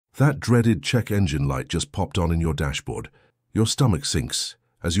That dreaded check engine light just popped on in your dashboard. Your stomach sinks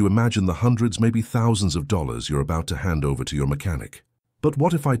as you imagine the hundreds, maybe thousands of dollars you're about to hand over to your mechanic. But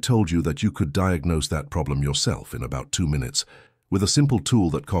what if I told you that you could diagnose that problem yourself in about 2 minutes with a simple tool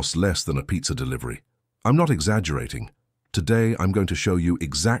that costs less than a pizza delivery? I'm not exaggerating. Today, I'm going to show you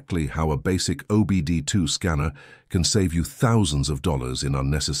exactly how a basic OBD-II scanner can save you thousands of dollars in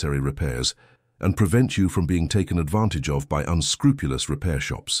unnecessary repairs and prevent you from being taken advantage of by unscrupulous repair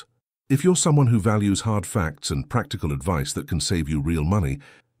shops. If you're someone who values hard facts and practical advice that can save you real money,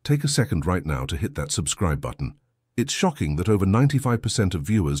 take a second right now to hit that subscribe button. It's shocking that over 95% of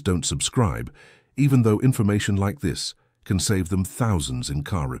viewers don't subscribe, even though information like this can save them thousands in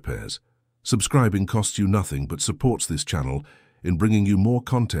car repairs. Subscribing costs you nothing but supports this channel in bringing you more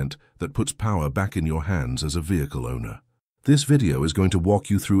content that puts power back in your hands as a vehicle owner. This video is going to walk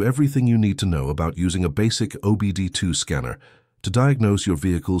you through everything you need to know about using a basic OBD-II scanner to diagnose your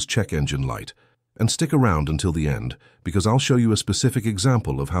vehicle's check engine light. And stick around until the end, because I'll show you a specific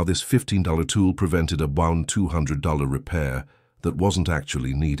example of how this $15 tool prevented a $200 repair that wasn't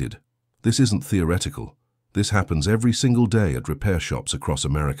actually needed. This isn't theoretical. This happens every single day at repair shops across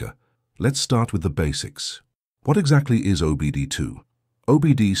America. Let's start with the basics. What exactly is OBD-II?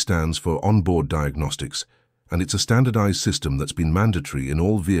 OBD stands for Onboard Diagnostics, and it's a standardized system that's been mandatory in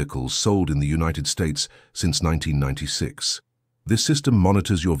all vehicles sold in the United States since 1996. This system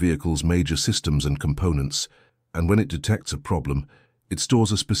monitors your vehicle's major systems and components, and when it detects a problem, it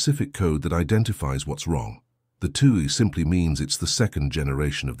stores a specific code that identifies what's wrong. The II simply means it's the second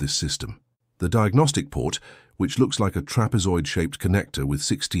generation of this system. The diagnostic port, which looks like a trapezoid-shaped connector with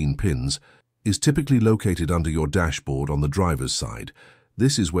 16 pins, is typically located under your dashboard on the driver's side.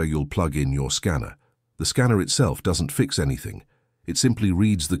 This is where you'll plug in your scanner. The scanner itself doesn't fix anything. It simply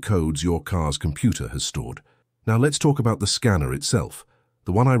reads the codes your car's computer has stored. Now let's talk about the scanner itself.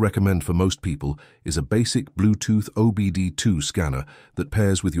 The one I recommend for most people is a basic Bluetooth OBD-II scanner that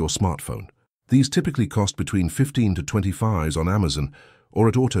pairs with your smartphone. These typically cost between $15 to $25 on Amazon or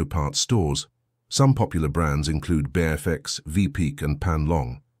at auto parts stores. Some popular brands include BFX, VPeak, and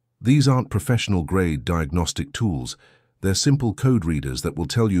Panlong. These aren't professional-grade diagnostic tools. They're simple code readers that will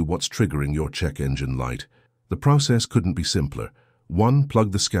tell you what's triggering your check engine light. The process couldn't be simpler. 1.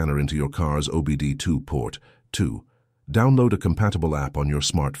 Plug the scanner into your car's OBD-II port. 2. Download a compatible app on your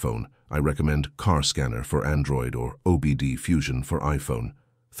smartphone. I recommend Car Scanner for Android or OBD Fusion for iPhone.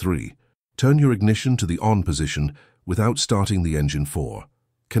 3. Turn your ignition to the on position without starting the engine. 4.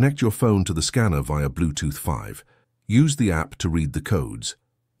 Connect your phone to the scanner via Bluetooth. 5. Use the app to read the codes.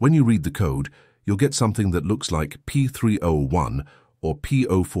 When you read the code, you'll get something that looks like P301 or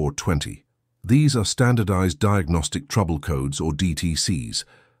P0420. These are standardized diagnostic trouble codes or DTCs.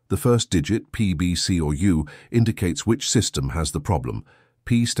 The first digit, P, B, C, or U, indicates which system has the problem.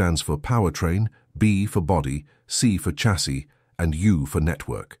 P stands for powertrain, B for body, C for chassis, and U for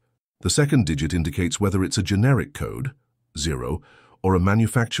network. The second digit indicates whether it's a generic code, 0, or a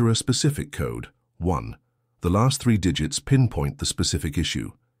manufacturer-specific code, 1. The last 3 digits pinpoint the specific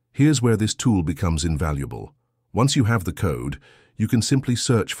issue. Here's where this tool becomes invaluable. Once you have the code, you can simply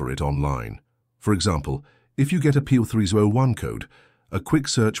search for it online. For example, if you get a P301 code, a quick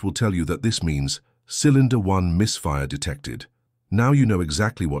search will tell you that this means Cylinder 1 misfire detected. Now you know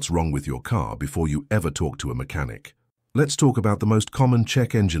exactly what's wrong with your car before you ever talk to a mechanic. Let's talk about the most common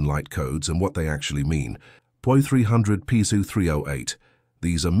check engine light codes and what they actually mean. P300 P0308.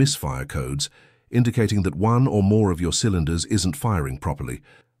 These are misfire codes, indicating that one or more of your cylinders isn't firing properly.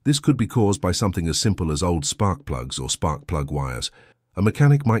 This could be caused by something as simple as old spark plugs or spark plug wires. A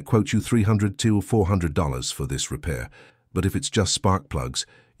mechanic might quote you $300 to $400 for this repair. But if it's just spark plugs,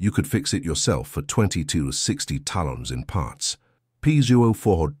 you could fix it yourself for $20 to $60 in parts.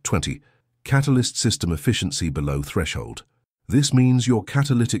 P0420, catalyst system efficiency below threshold. This means your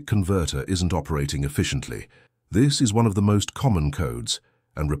catalytic converter isn't operating efficiently. This is one of the most common codes,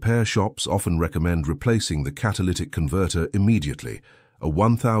 and repair shops often recommend replacing the catalytic converter immediately, a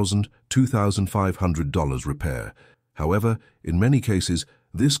 $1,000 to $2,500 repair. However, in many cases,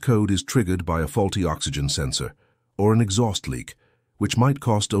 this code is triggered by a faulty oxygen sensor or an exhaust leak, which might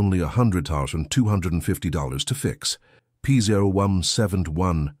cost only $100 and $250 to fix.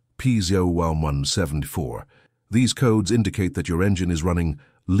 P0171, P01174. These codes indicate that your engine is running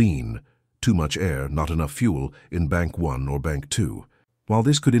lean, too much air, not enough fuel, in Bank 1 or Bank 2. While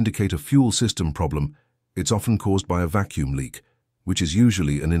this could indicate a fuel system problem, it's often caused by a vacuum leak, which is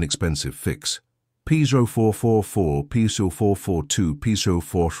usually an inexpensive fix. P0444, P0442,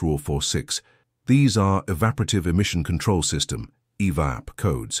 P0446. These are Evaporative Emission Control System, EVAP,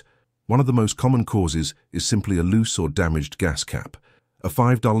 codes. One of the most common causes is simply a loose or damaged gas cap. A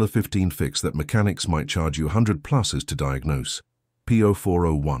 $5.15 fix that mechanics might charge you 100 plus is to diagnose.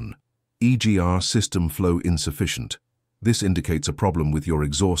 P0401. EGR system flow insufficient. This indicates a problem with your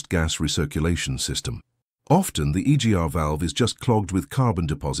exhaust gas recirculation system. Often, the EGR valve is just clogged with carbon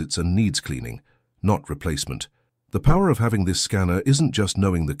deposits and needs cleaning, not replacement. The power of having this scanner isn't just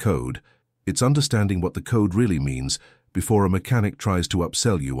knowing the code, it's understanding what the code really means before a mechanic tries to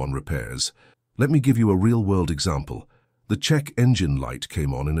upsell you on repairs. Let me give you a real-world example. The check engine light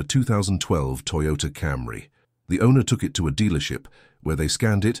came on in a 2012 Toyota Camry. The owner took it to a dealership, where they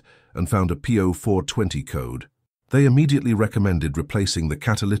scanned it and found a P0420 code. They immediately recommended replacing the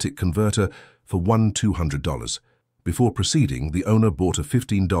catalytic converter for $200. Before proceeding, the owner bought a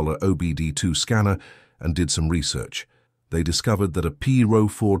 $15 OBD-II scanner and did some research. They discovered that a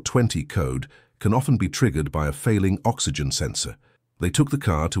P0420 code can often be triggered by a failing oxygen sensor. They took the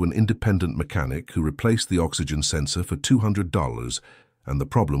car to an independent mechanic who replaced the oxygen sensor for $200, and the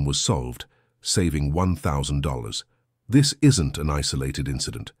problem was solved, saving $1,000. This isn't an isolated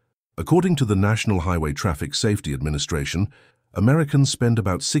incident. According to the National Highway Traffic Safety Administration, Americans spend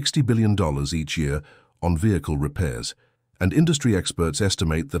about $60 billion each year on vehicle repairs, and industry experts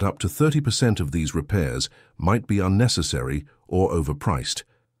estimate that up to 30% of these repairs might be unnecessary or overpriced.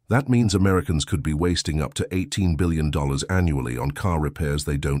 That means Americans could be wasting up to $18 billion annually on car repairs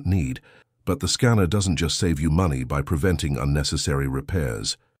they don't need. But the scanner doesn't just save you money by preventing unnecessary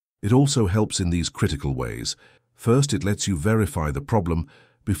repairs. It also helps in these critical ways. First, it lets you verify the problem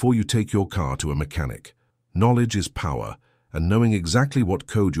before you take your car to a mechanic. Knowledge is power, and knowing exactly what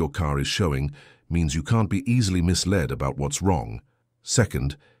code your car is showing means you can't be easily misled about what's wrong.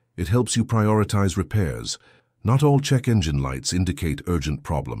 Second, it helps you prioritize repairs. Not all check engine lights indicate urgent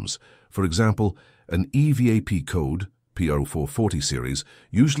problems. For example, an EVAP code, P0440 series,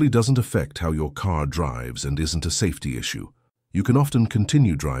 usually doesn't affect how your car drives and isn't a safety issue. You can often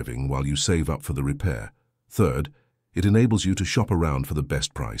continue driving while you save up for the repair. Third, it enables you to shop around for the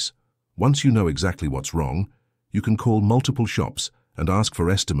best price. Once you know exactly what's wrong, you can call multiple shops and ask for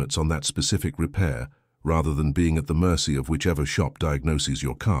estimates on that specific repair, rather than being at the mercy of whichever shop diagnoses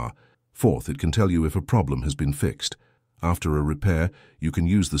your car. Fourth, it can tell you if a problem has been fixed. After a repair, you can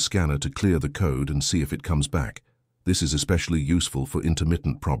use the scanner to clear the code and see if it comes back. This is especially useful for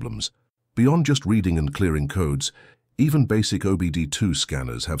intermittent problems. Beyond just reading and clearing codes, even basic OBD-II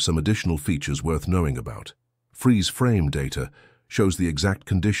scanners have some additional features worth knowing about. Freeze frame data shows the exact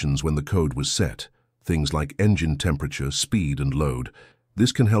conditions when the code was set, things like engine temperature, speed, and load.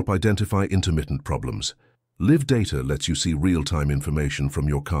 This can help identify intermittent problems. Live data lets you see real-time information from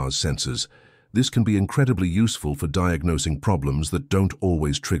your car's sensors. This can be incredibly useful for diagnosing problems that don't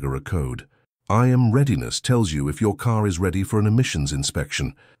always trigger a code. IM Readiness tells you if your car is ready for an emissions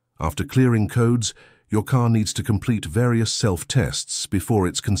inspection. After clearing codes, your car needs to complete various self-tests before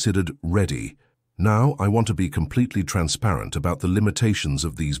it's considered ready. Now, I want to be completely transparent about the limitations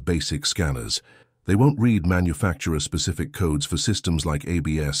of these basic scanners. They won't read manufacturer-specific codes for systems like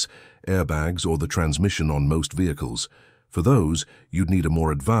ABS, airbags, or the transmission on most vehicles. For those, you'd need a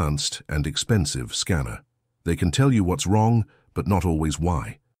more advanced and expensive scanner. They can tell you what's wrong, but not always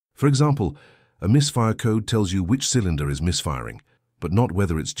why. For example, a misfire code tells you which cylinder is misfiring, but not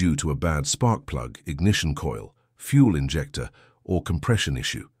whether it's due to a bad spark plug, ignition coil, fuel injector, or compression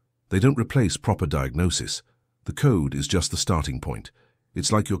issue. They don't replace proper diagnosis. The code is just the starting point.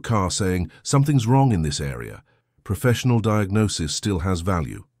 It's like your car saying, something's wrong in this area. Professional diagnosis still has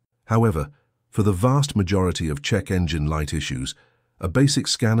value. However, for the vast majority of check engine light issues, a basic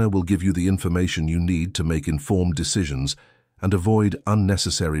scanner will give you the information you need to make informed decisions and avoid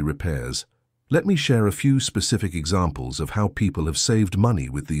unnecessary repairs. Let me share a few specific examples of how people have saved money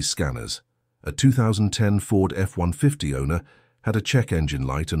with these scanners. A 2010 Ford F-150 owner had a check engine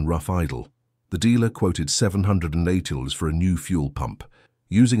light and rough idle. The dealer quoted $780 for a new fuel pump.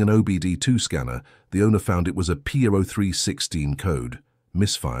 Using an OBD-II scanner, the owner found it was a P0316 code,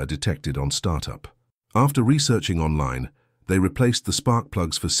 misfire detected on startup. After researching online, they replaced the spark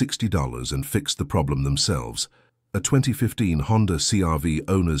plugs for $60 and fixed the problem themselves. A 2015 Honda CR-V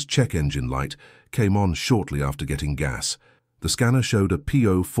owner's check engine light came on shortly after getting gas. The scanner showed a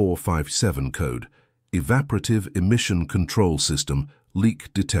P0457 code, evaporative emission control system,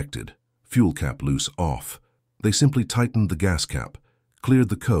 leak detected, fuel cap loose off. They simply tightened the gas cap, cleared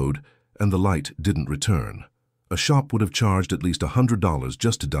the code, and the light didn't return. A shop would have charged at least $100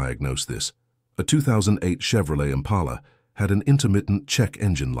 just to diagnose this. A 2008 Chevrolet Impala had an intermittent check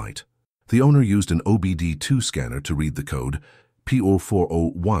engine light. The owner used an OBD-II scanner to read the code,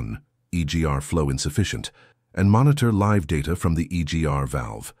 P0401, EGR flow insufficient, and monitor live data from the EGR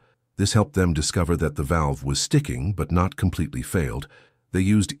valve. This helped them discover that the valve was sticking but not completely failed, They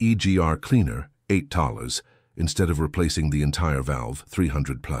used EGR cleaner, $8, instead of replacing the entire valve,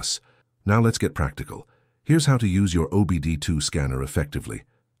 $300 plus. Now let's get practical. Here's how to use your OBD-II scanner effectively.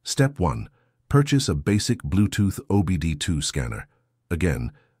 Step 1. Purchase a basic Bluetooth OBD-II scanner.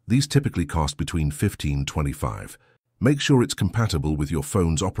 Again, these typically cost between $15 and $25. Make sure it's compatible with your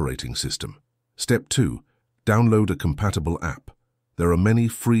phone's operating system. Step 2. Download a compatible app. There are many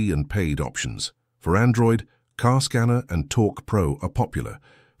free and paid options. For Android, Car Scanner and Talk Pro are popular.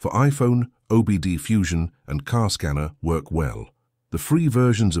 For iPhone, OBD Fusion and Car Scanner work well. The free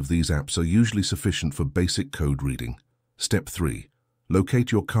versions of these apps are usually sufficient for basic code reading. Step 3.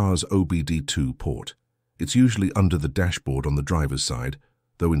 Locate your car's OBD-II port. It's usually under the dashboard on the driver's side,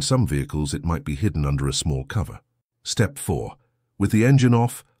 though in some vehicles it might be hidden under a small cover. Step 4. With the engine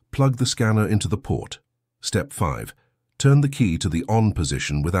off, plug the scanner into the port. Step 5. Turn the key to the on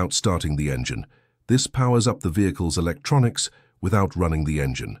position without starting the engine. This powers up the vehicle's electronics without running the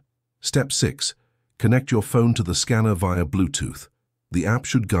engine. Step 6. Connect your phone to the scanner via Bluetooth. The app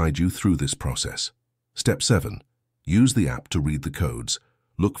should guide you through this process. Step 7. Use the app to read the codes.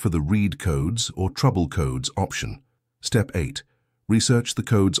 Look for the Read Codes or Trouble Codes option. Step 8. Research the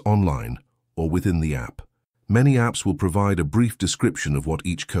codes online or within the app. Many apps will provide a brief description of what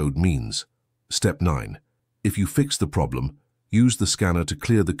each code means. Step 9. If you fix the problem, use the scanner to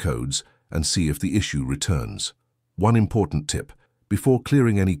clear the codes and see if the issue returns. One important tip: before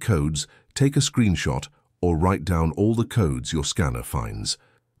clearing any codes, take a screenshot or write down all the codes your scanner finds.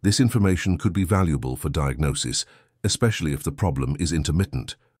 This information could be valuable for diagnosis, especially if the problem is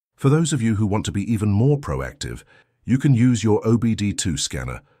intermittent. For those of you who want to be even more proactive, you can use your OBD-II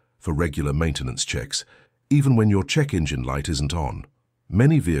scanner for regular maintenance checks, even when your check engine light isn't on.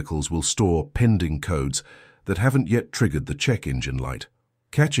 Many vehicles will store pending codes that haven't yet triggered the check engine light.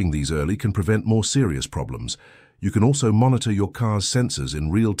 Catching these early can prevent more serious problems. You can also monitor your car's sensors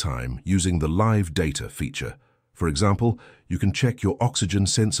in real time using the Live Data feature. For example, you can check your oxygen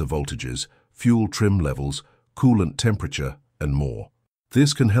sensor voltages, fuel trim levels, coolant temperature, and more.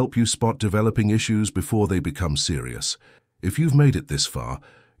 This can help you spot developing issues before they become serious. If you've made it this far,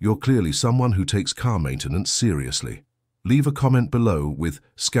 you're clearly someone who takes car maintenance seriously. Leave a comment below with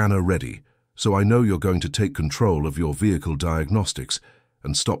 "Scanner ready," so I know you're going to take control of your vehicle diagnostics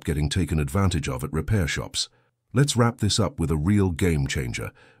and stop getting taken advantage of at repair shops. Let's wrap this up with a real game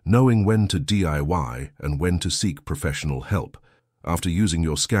changer, knowing when to DIY and when to seek professional help. After using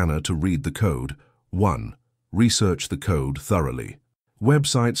your scanner to read the code, 1. Research the code thoroughly.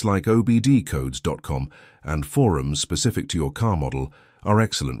 Websites like OBDcodes.com and forums specific to your car model are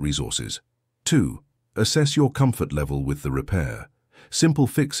excellent resources. 2. Assess your comfort level with the repair. Simple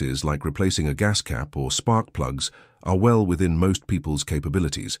fixes like replacing a gas cap or spark plugs are well within most people's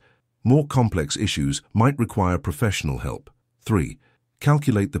capabilities. More complex issues might require professional help. 3.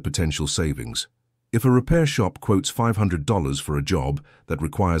 Calculate the potential savings. If a repair shop quotes $500 for a job that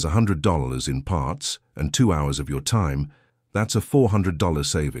requires $100 in parts and 2 hours of your time, that's a $400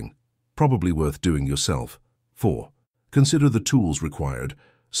 saving, probably worth doing yourself. 4. Consider the tools required.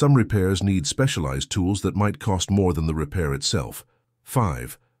 Some repairs need specialized tools that might cost more than the repair itself.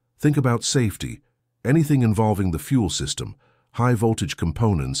 5. Think about safety. Anything involving the fuel system, high-voltage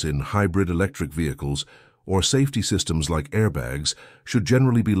components in hybrid electric vehicles, or safety systems like airbags should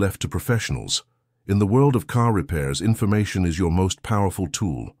generally be left to professionals. In the world of car repairs, information is your most powerful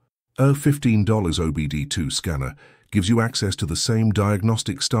tool. A $15 OBD-II scanner gives you access to the same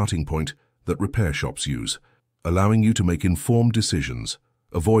diagnostic starting point that repair shops use, allowing you to make informed decisions,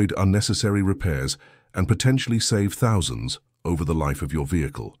 avoid unnecessary repairs, and potentially save thousands over the life of your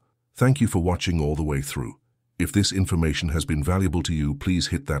vehicle. Thank you for watching all the way through. If this information has been valuable to you, please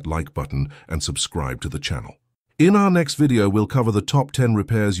hit that like button and subscribe to the channel. In our next video, we'll cover the top 10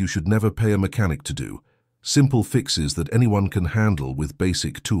 repairs you should never pay a mechanic to do. Simple fixes that anyone can handle with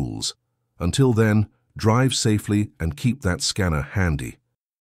basic tools. Until then, drive safely and keep that scanner handy.